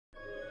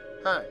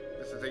Hi,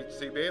 this is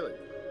H.C. Bailey,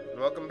 and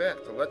welcome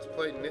back to Let's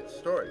Play Knytt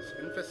Stories,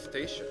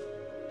 Infestation.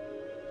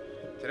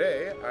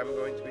 Today, I'm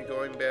going to be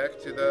going back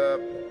to the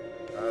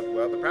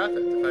Prophet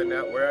to find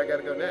out where I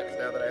gotta go next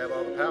now that I have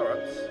all the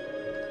power-ups.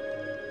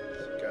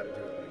 So, gotta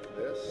do it like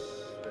this.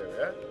 There we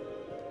are.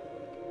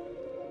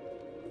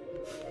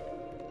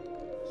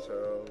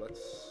 So,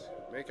 let's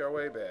make our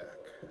way back.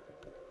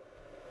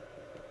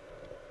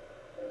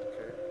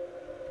 Okay.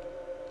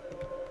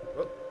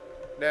 Well,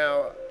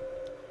 now,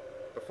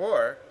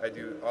 before I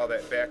do all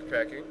that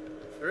backtracking,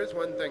 there is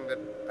one thing that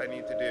I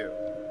need to do.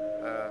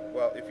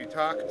 Well, if you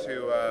talk to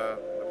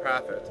the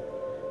Prophet,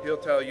 he'll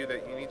tell you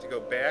that you need to go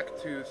back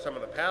to some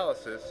of the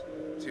palaces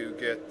to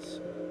get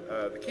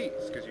the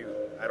keys, because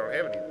I don't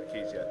have any of the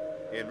keys yet.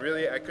 And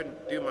really, I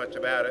couldn't do much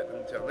about it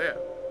until now,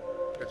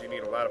 because you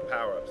need a lot of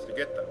power-ups to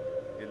get them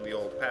in the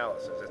old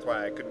palaces. That's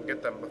why I couldn't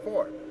get them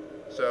before.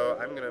 So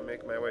I'm going to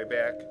make my way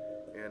back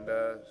and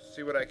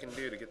see what I can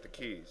do to get the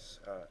keys.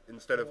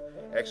 Instead of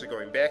actually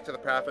going back to the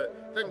Prophet,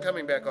 then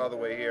coming back all the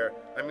way here,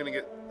 I'm going to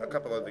get a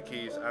couple of the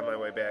keys on my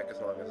way back as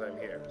long as I'm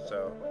here.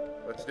 So,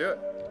 let's do it.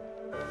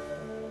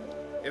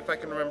 If I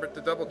can remember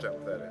to double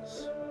jump, that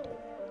is.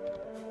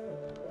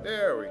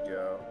 There we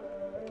go.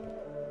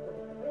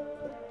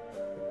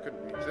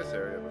 Couldn't reach this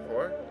area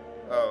before.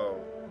 Oh,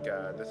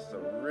 God, this is a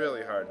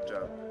really hard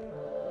jump.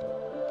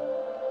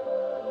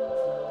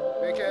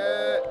 Make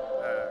it!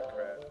 Ah,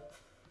 crap.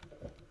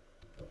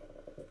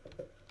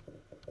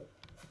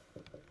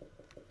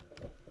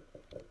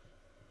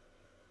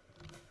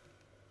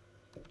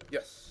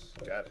 Yes,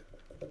 got it.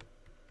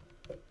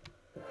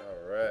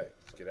 Alright,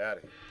 let's get out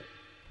of here.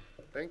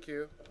 Thank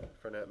you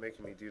for not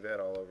making me do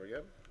that all over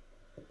again.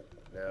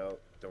 Now,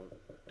 don't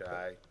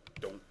die.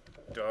 Don't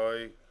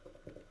die.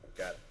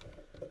 Got it.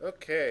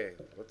 Okay,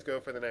 let's go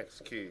for the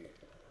next key.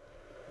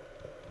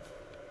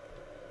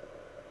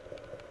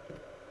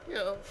 You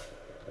know.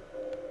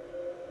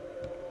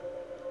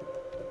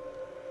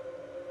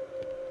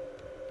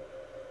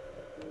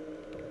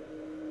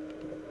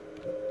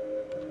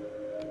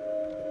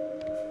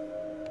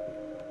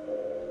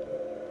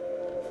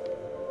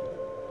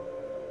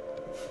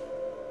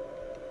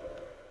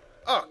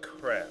 Oh,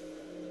 crap.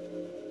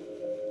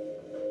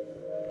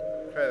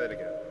 Try that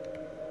again.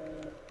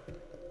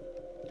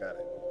 Got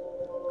it.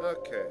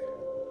 Okay.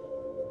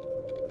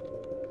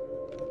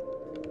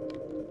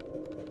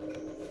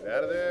 Get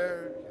out of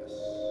there. Yes.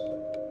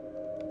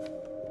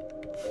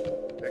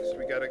 Next,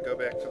 we gotta go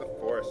back to the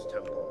Forest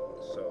Temple.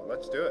 So,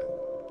 let's do it.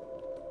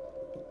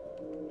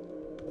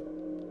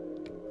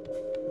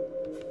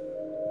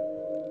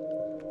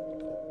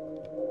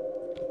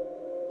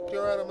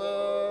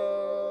 Geronimo!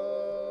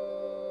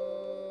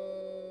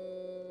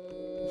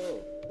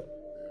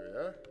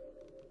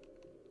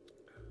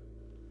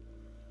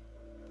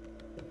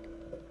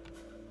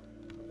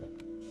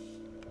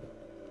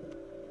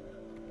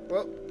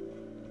 Well,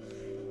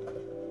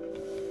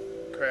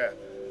 crap.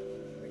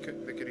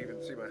 They could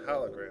even see my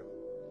hologram.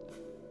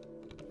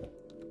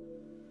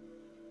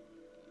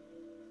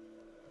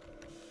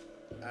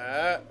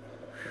 Ah.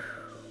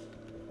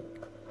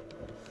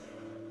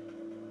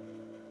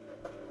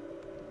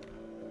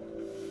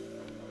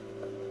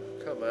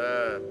 Come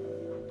on.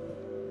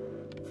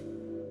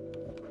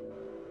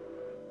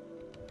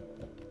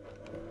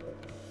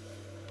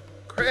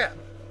 Crap.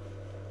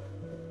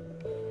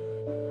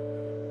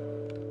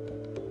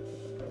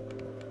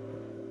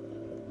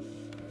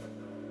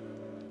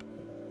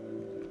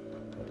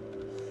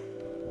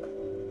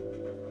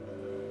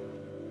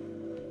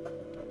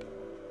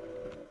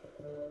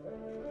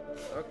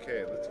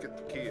 Okay, let's get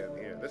the key in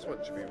here. This one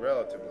should be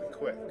relatively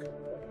quick.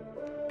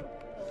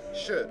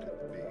 Should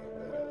be,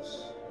 that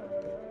is.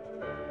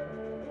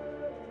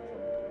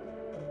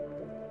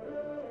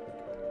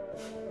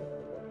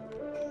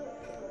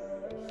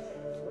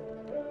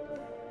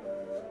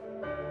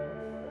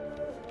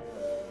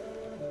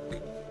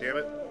 Damn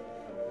it.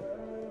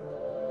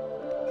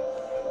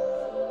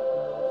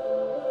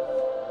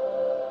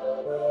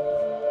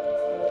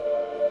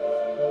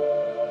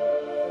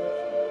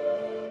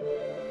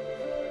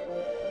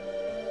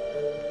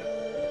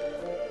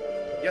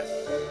 Yes!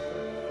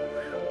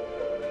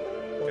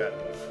 Got it.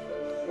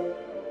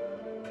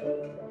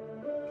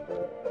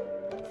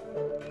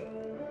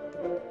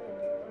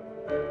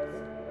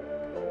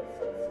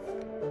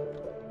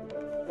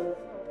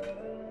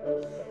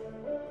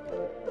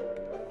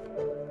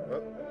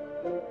 Oh.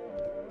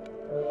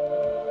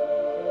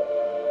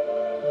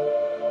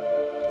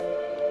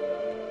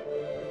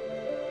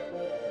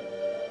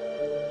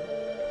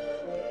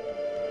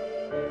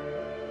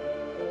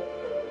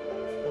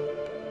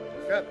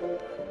 Got it.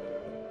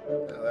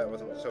 Well, that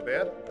wasn't so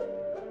bad.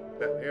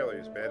 Not nearly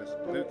as bad as the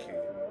blue key.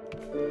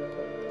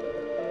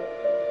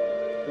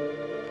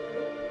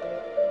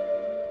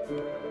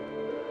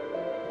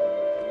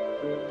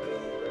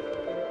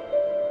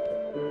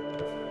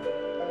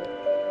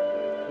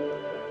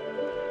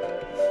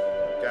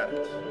 Got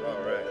it.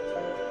 Alright.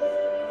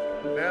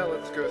 Now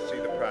let's go see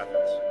the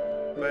Prophet.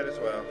 Might as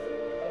well.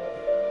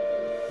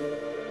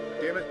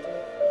 Damn it.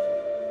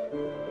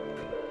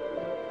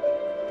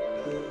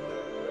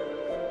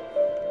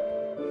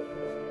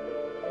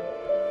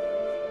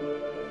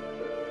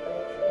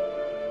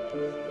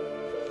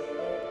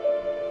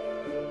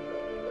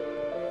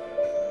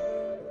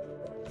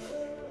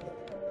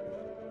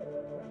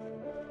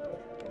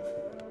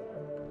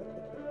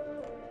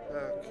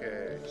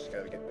 Okay, just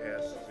gotta get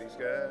past these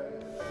guys.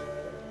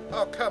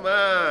 Oh, come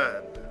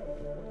on!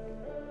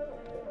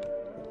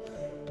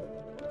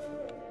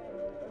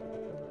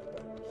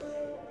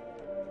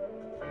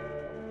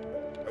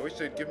 I wish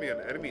they'd give me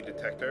an enemy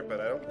detector, but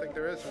I don't think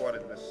there is one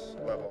in this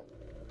level.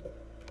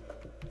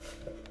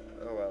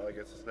 Oh well, I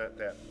guess it's not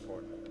that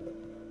important.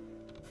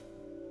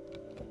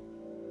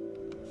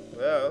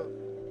 Well,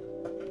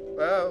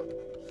 well,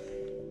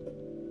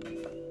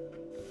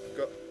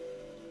 go.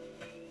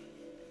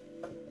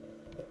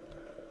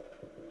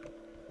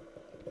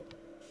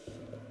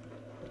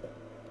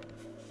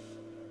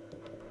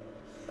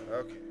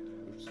 Okay,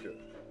 let's do it.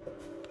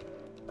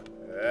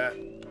 Yeah,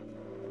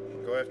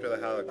 go after the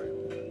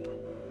hologram.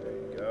 There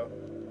you go.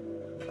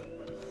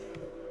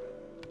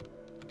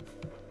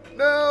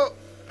 No!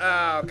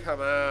 Oh,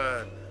 come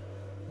on.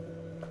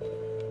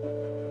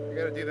 I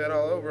gotta do that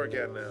all over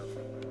again now.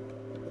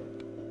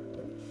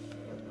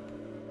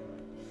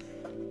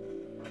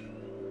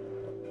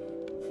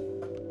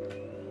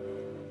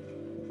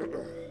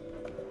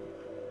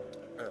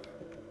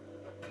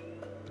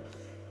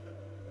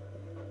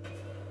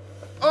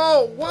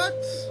 Oh,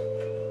 what?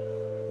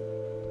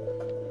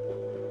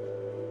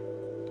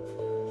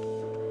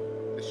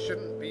 This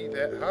shouldn't be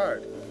that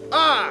hard.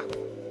 Ah!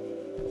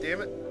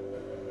 Damn it.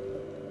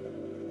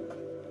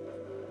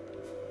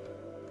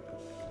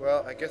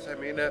 Well, I guess I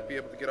may not be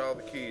able to get all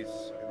the keys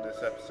in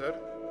this episode.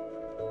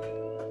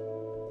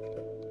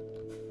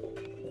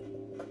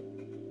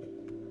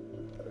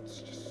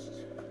 Let's just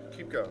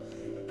keep going.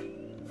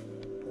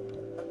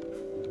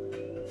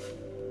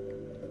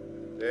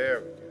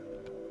 There we go.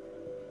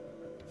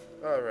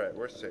 Alright,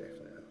 we're safe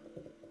now.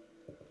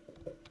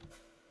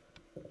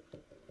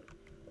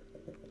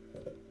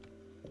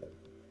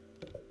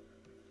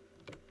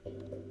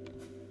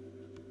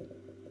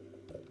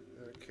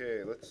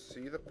 Okay, let's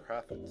see the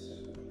profits.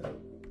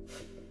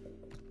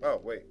 Oh,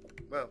 wait.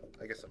 Well,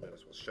 I guess I might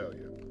as well show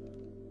you.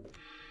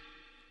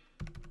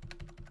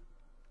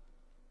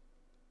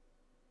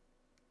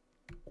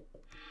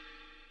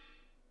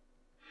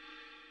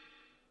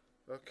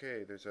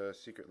 Okay, there's a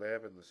secret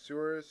lab in the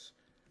sewers,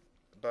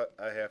 but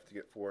I have to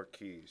get 4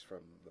 keys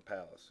from the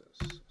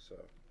palaces. So,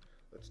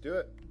 let's do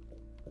it.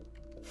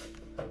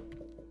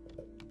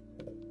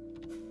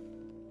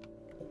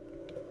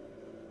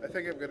 I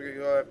think I'm gonna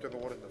go after the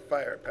one in the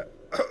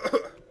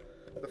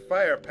the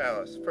fire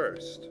palace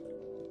first.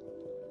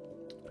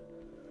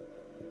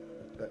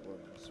 That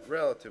one's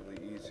relatively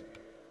easy.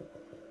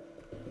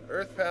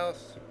 Earth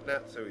palace,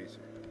 not so easy.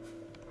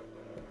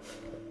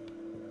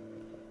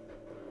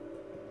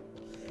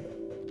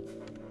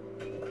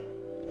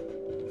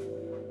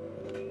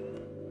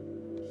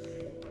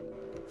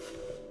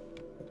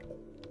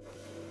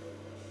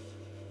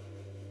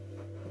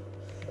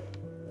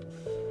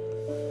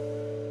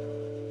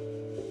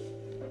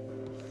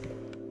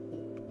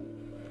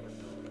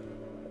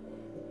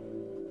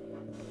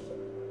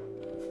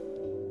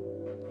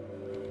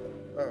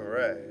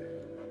 Alright.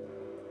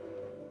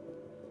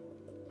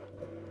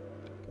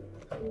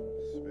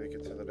 Let's make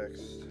it to the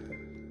next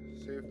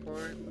save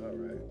point.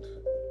 Alright.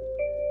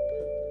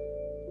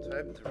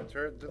 Time to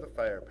return to the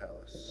fire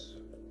palace.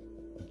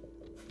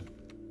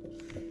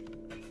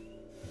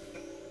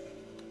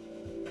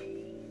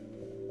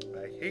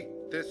 I hate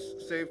this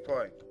save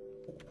point.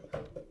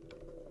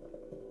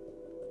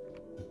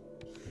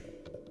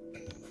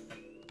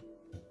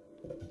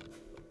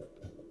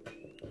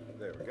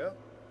 There we go.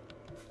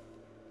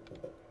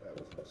 That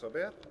wasn't so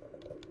bad.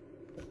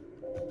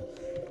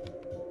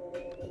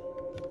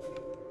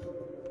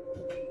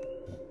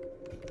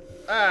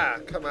 Ah,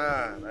 come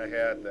on. I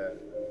had that.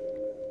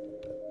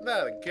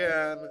 Not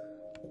again.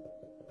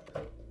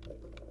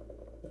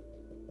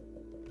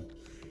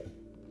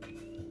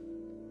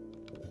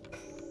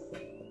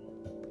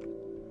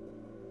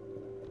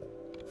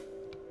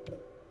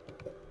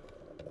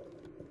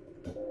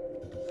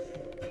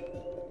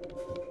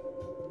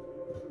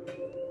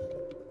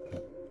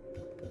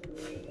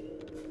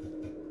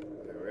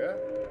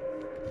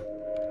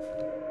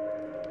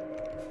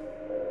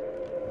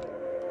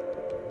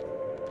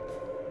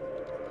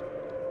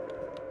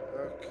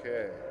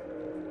 Okay,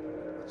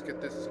 let's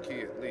get this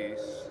key at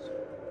least.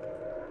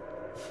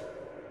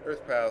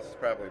 Earth Palace is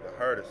probably the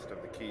hardest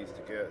of the keys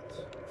to get.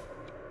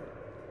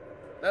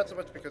 Not so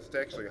much because it's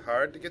actually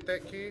hard to get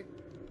that key,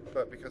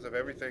 but because of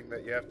everything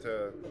that you have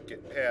to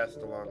get past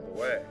along the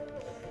way.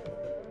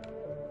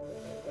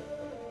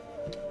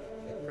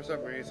 For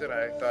some reason,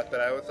 I thought that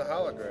I was a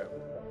hologram.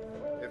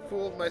 It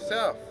fooled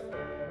myself.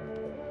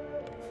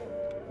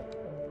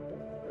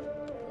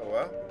 Oh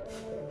well.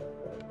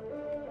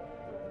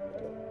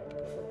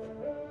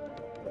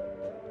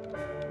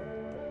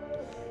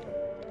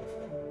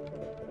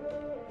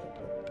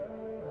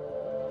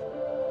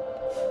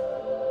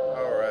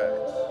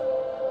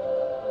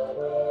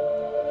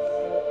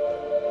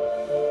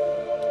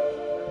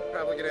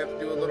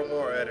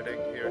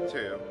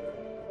 Too.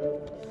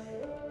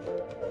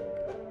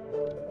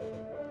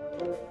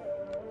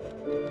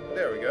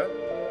 There we go.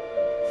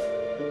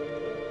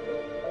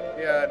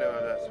 Yeah, I know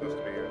I'm not supposed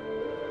to be here.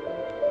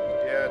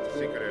 Yeah, that's a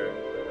secret area.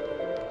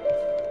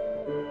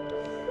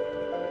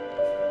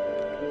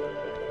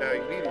 Now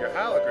you need your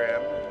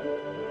hologram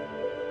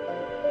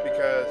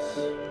because,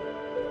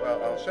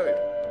 well, I'll show you.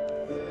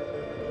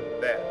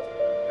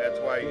 That's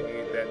why you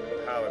need that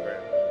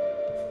hologram.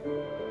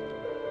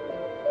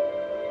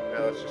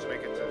 Now let's just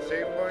make it to the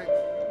save point.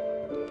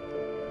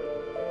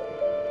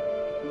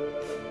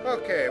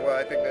 Okay, well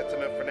I think that's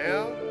enough for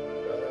now.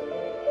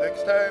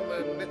 Next time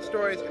on Knytt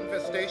Stories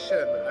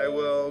Infestation, I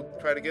will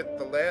try to get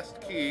the last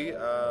key,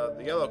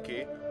 the yellow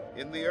key,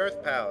 in the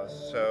Earth Palace.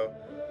 So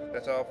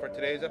that's all for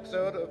today's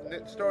episode of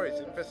Knytt Stories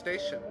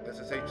Infestation. This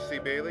is H.C.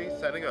 Bailey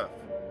signing off.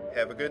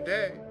 Have a good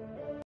day.